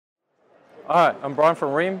Hi, I'm Brian from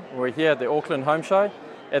Rheem. We're here at the Auckland Home Show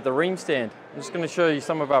at the Rheem stand. I'm just going to show you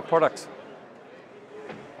some of our products.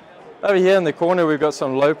 Over here in the corner we've got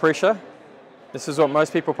some low pressure. This is what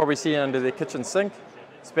most people probably see under their kitchen sink.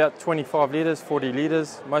 It's about 25 litres, 40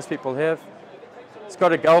 litres, most people have. It's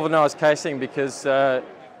got a galvanised casing because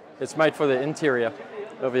it's made for the interior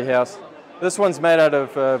of your house. This one's made out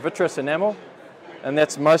of vitreous enamel, and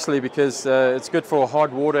that's mostly because it's good for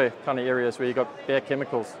hard water kind of areas where you've got bad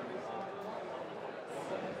chemicals.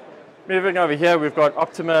 Moving over here, we've got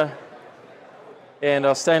Optima and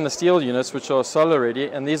our stainless steel units, which are solar ready,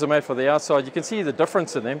 and these are made for the outside. You can see the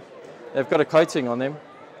difference in them. They've got a coating on them,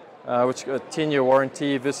 which got a 10-year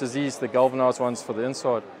warranty versus these, the galvanized ones for the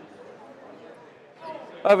inside.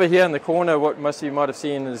 Over here in the corner, what most of you might have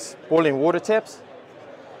seen is boiling water taps.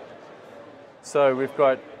 So we've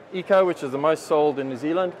got Eco, which is the most sold in New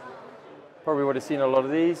Zealand. Probably would have seen a lot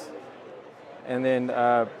of these. And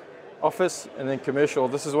then Office, and then Commercial.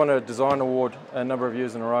 This has won a design award a number of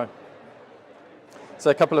years in a row. So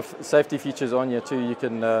a couple of safety features on here too. You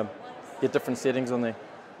can get different settings on there.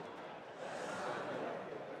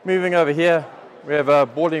 Moving over here, we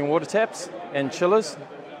have boiling water taps and chillers.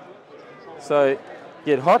 So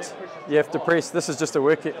get hot, you have to press, this is just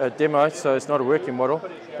a demo, so it's not a working model,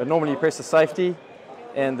 but normally you press the safety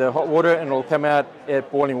and the hot water and it will come out at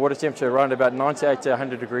boiling water temperature around about 98 to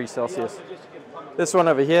 100 degrees Celsius. This one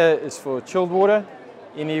over here is for chilled water,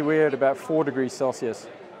 anywhere at about 4 degrees Celsius.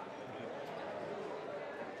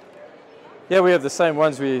 Here we have the same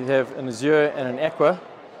ones. We have an Azure and an Aqua,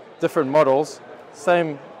 different models.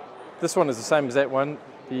 This one is the same as that one,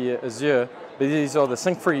 the Azure, but these are the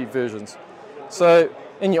sink-free versions. So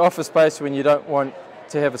in your office space, when you don't want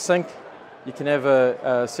to have a sink, you can have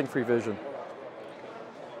a sink-free version.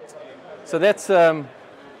 So that's low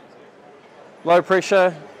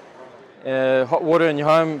pressure, hot water in your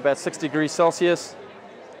home, about 60 degrees Celsius.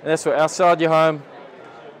 And that's for outside your home.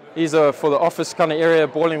 These are for the office kind of area,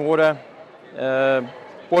 boiling water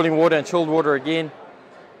and chilled water again.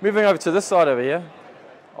 Moving over to this side over here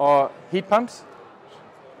are heat pumps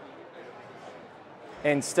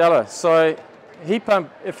and Stella. So heat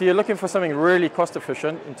pump, if you're looking for something really cost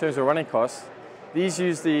efficient in terms of running costs, these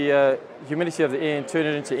use the humidity of the air and turn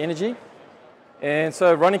it into energy. And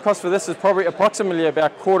so running cost for this is probably approximately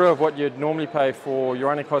about a quarter of what you'd normally pay for your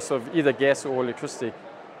running costs of either gas or electricity.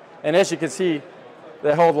 And as you can see,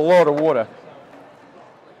 they hold a lot of water.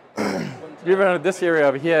 Moving on to this area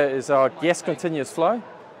over here is our gas continuous flow.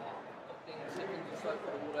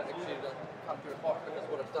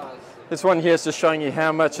 This one here is just showing you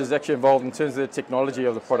how much is actually involved in terms of the technology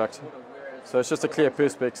of the product. So it's just a clear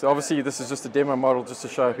perspex. So obviously this is just a demo model just to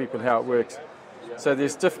show people how it works. So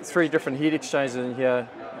there's three different heat exchangers in here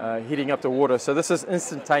heating up the water. So this is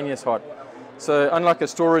instantaneous hot. So unlike a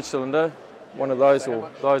storage cylinder, one of those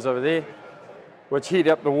or those over there, which heat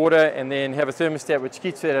up the water and then have a thermostat which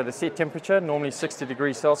keeps it at a set temperature, normally 60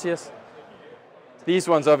 degrees Celsius. These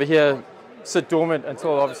ones over here sit dormant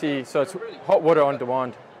until obviously, so it's hot water on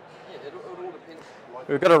demand.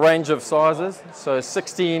 We've got a range of sizes, so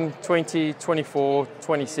 16, 20, 24,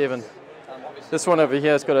 27. This one over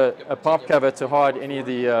here has got a pipe cover to hide any of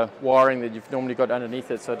the wiring that you've normally got underneath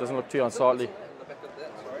it, so it doesn't look too unsightly.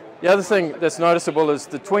 The other thing that's noticeable is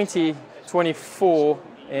the 20, 24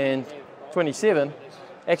 and 27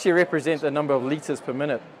 actually represent the number of litres per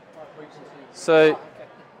minute. So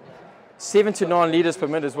 7 to 9 litres per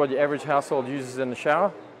minute is what your average household uses in the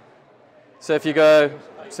shower. So if you go,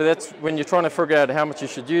 so that's when you're trying to figure out how much you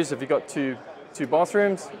should use. If you've got two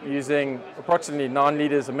bathrooms, using approximately 9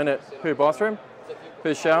 litres a minute per bathroom,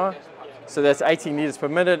 per shower. So that's 18 litres per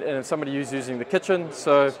minute, and if somebody is using the kitchen,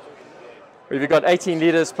 so if you've got 18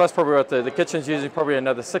 litres plus probably what the kitchen's using probably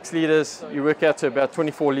another 6 litres, you work out to about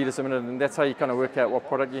 24 litres a minute, and that's how you kind of work out what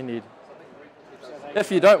product you need. If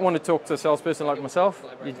you don't want to talk to a salesperson like myself,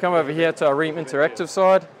 you can come over here to our Rheem Interactive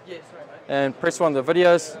side and press one of the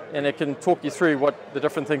videos, and it can talk you through what the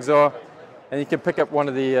different things are, and you can pick up one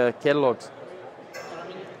of the catalogues.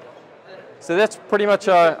 So that's pretty much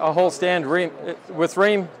our whole stand. With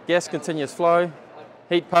Rheem, gas continuous flow,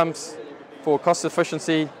 heat pumps for cost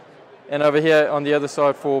efficiency, and over here on the other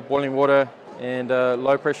side for boiling water and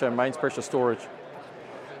low pressure and mains pressure storage.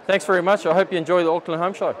 Thanks very much. I hope you enjoy the Auckland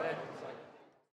Home Show.